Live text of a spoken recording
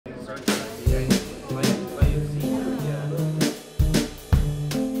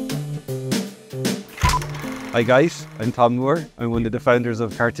Hi guys, I'm Tomm Moore. I'm one of the founders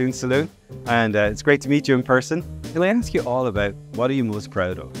of Cartoon Saloon, and it's great to meet you in person. Can I ask you all about what are you most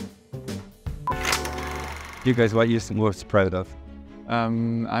proud of? You guys, what are you most proud of?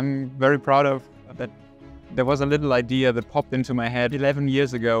 I'm very proud of that. There was a little idea that popped into my head 11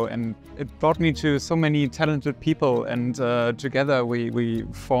 years ago, and it brought me to so many talented people, and together we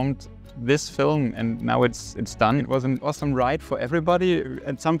formed this film, and now it's done. It was an awesome ride for everybody.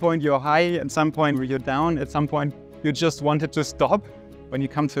 At some point you're high, at some point you're down, at some point you just wanted to stop. When you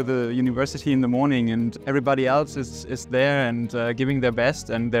come to the university in the morning and everybody else is there and giving their best,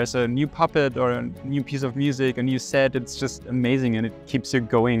 and there's a new puppet or a new piece of music, a new set, it's just amazing, and it keeps you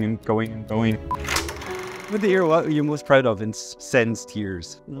going and going and going. With the year, what are you most proud of in SEINE'S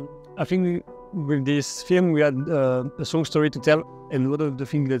TEARS? I think with this film we had a strong story to tell, and one of the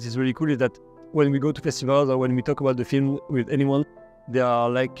things that is really cool is that when we go to festivals or when we talk about the film with anyone, they are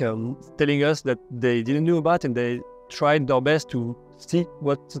like telling us that they didn't know about, and they tried their best to see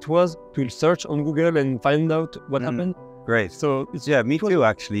what it was, to search on Google and find out what happened. Great. So yeah, me too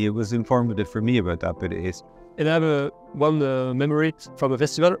actually. It was informative for me about that, but it is. And I have one memory from a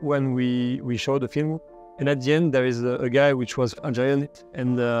festival when we showed the film, and at the end there is a guy which was Algerian,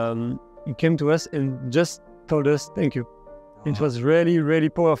 and he came to us and just told us thank you. It was really, really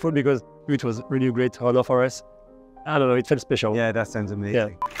powerful because it was really a great honor for us. I don't know, it felt special. Yeah, that sounds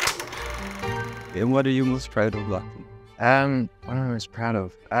amazing. Yeah. And what are you most proud of, Lachlan? What am I most proud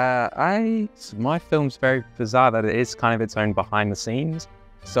of? My film's very bizarre that it is kind of its own behind the scenes.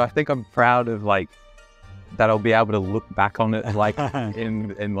 So I think I'm proud of that I'll be able to look back on it in 5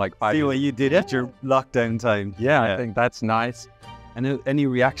 See years. what you did at your lockdown time. Yeah, I think that's nice. And any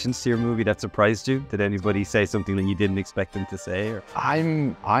reactions to your movie that surprised you? Did anybody say something that you didn't expect them to say? Or?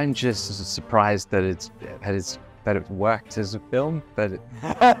 I'm just surprised that it worked as a film. That it...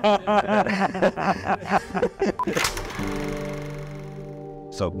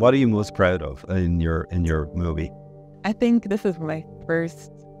 So, what are you most proud of in your movie? I think this is my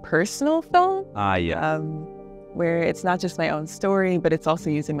first personal film. Yeah. Where it's not just my own story, but it's also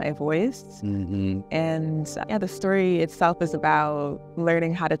using my voice. Mm-hmm. And yeah, the story itself is about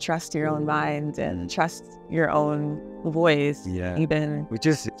learning how to trust your own mind and trust your own voice. Yeah. Which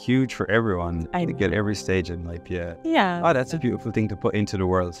is huge for everyone I to know. get every stage in life. Yeah. Yeah. Oh, that's a beautiful thing to put into the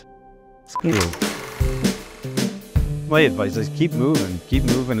world. It's cool. My advice is keep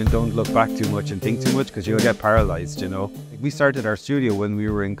moving and don't look back too much and think too much, because you'll get paralyzed, you know. We started our studio when we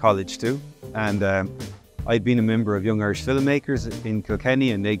were in college too, and I'd been a member of Young Irish Filmmakers in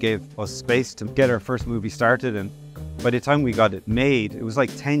Kilkenny, and they gave us space to get our first movie started, and by the time we got it made, it was like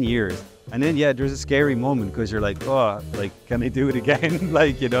 10 years. And then, yeah, there's a scary moment because you're like, oh, like, can I do it again?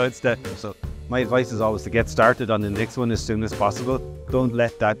 Like, you know, it's that. So my advice is always to get started on the next one as soon as possible. Don't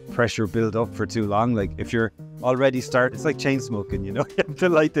let that pressure build up for too long. Like, if you're already it's like chain smoking, you know, you have to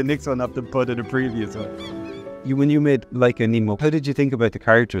light the next one up to put in the previous one. When you made LAIKA and NEMO, how did you think about the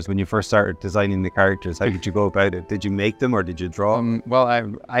characters when you first started designing the characters? How did you go about it? Did you make them or did you draw? Well,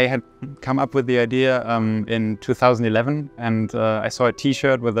 I had come up with the idea in 2011, and I saw a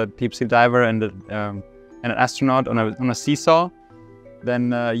T-shirt with a deep sea diver and an astronaut on a seesaw.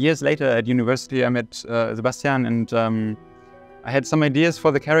 Then years later at university, I met Sebastian, and I had some ideas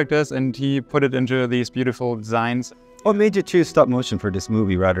for the characters, and he put it into these beautiful designs. What made you choose stop motion for this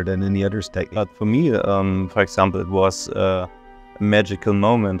movie rather than any other technique? For me, for example, it was a magical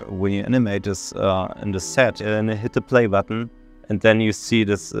moment. We animate this in the set and hit the play button, and then you see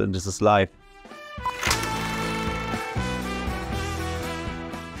this is live.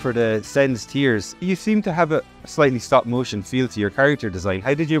 For the SEINE'S TEARS, you seem to have a slightly stop motion feel to your character design.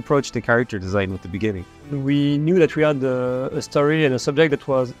 How did you approach the character design at the beginning? We knew that we had a story and a subject that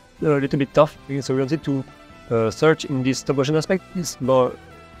was a little bit tough, so we wanted to search in this stop motion aspect. It's more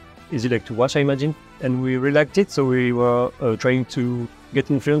easy to watch, I imagine, and we really liked it, so we were trying to get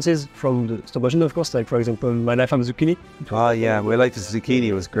influences from the stop motion, of course, like for example, My Life I'm Zucchini. Oh yeah, My Life is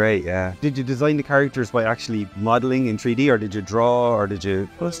Zucchini was great, yeah. Did you design the characters by actually modeling in 3D, or did you draw, or did you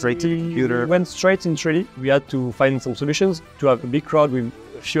go straight to the computer? We went straight in 3D. We had to find some solutions to have a big crowd with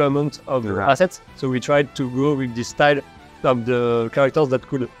a few amount of assets, so we tried to go with this style of the characters that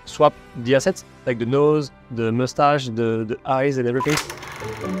could swap the assets, like the nose, the mustache, the eyes and everything.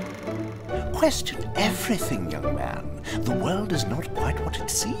 Question everything, young man. The world is not quite what it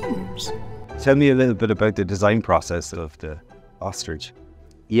seems. Tell me a little bit about the design process of the ostrich.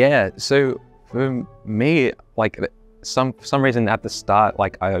 Yeah, so for me, for some reason at the start,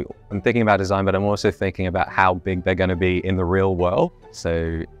 I'm thinking about design, but I'm also thinking about how big they're going to be in the real world.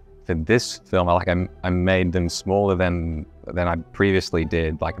 So for this film, I made them smaller than I previously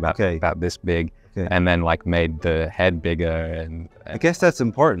did, about this big. and then like made the head bigger. And I guess that's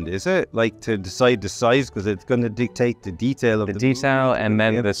important, is it? Like to decide the size, because it's going to dictate the detail of the detail, and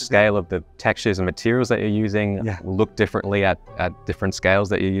then the scale of the textures and materials that you're using look differently at different scales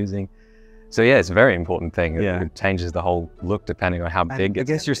that you're using. So yeah, it's a very important thing. It changes the whole look depending on how big I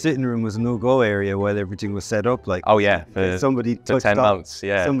guess your sitting room was a no-go area while everything was set up. Like, oh yeah, for somebody touched 10 months,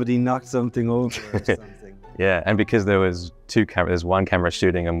 somebody knocked something over or something. Yeah, and because there was two cameras, there's one camera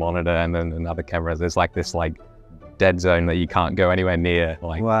shooting a monitor and then another camera, there's like this like dead zone that you can't go anywhere near.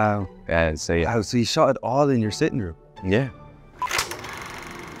 Like, wow. So yeah. Wow, so you shot it all in your sitting room? Yeah.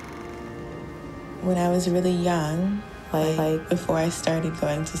 When I was really young, like before I started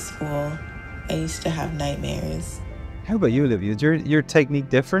going to school, I used to have nightmares. How about you, Olivia? Is your technique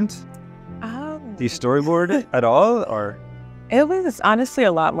different? Do you storyboard it at all, or? It was honestly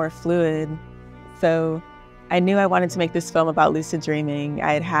a lot more fluid. So I knew I wanted to make this film about lucid dreaming.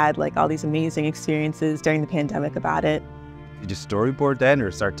 I had had like all these amazing experiences during the pandemic about it. Did you storyboard then, or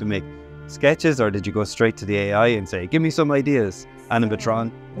start to make sketches, or did you go straight to the AI and say, give me some ideas,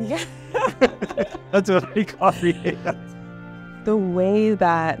 animatron? Yeah. That's what I call it. The way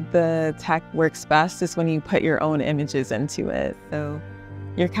that the tech works best is when you put your own images into it. So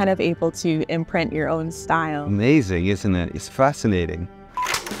you're kind of able to imprint your own style. Amazing, isn't it? It's fascinating.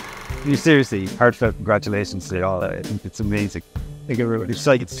 You seriously, heartfelt congratulations to y'all. It's amazing. Thank you very much.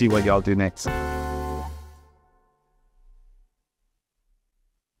 Excited to see what y'all do next.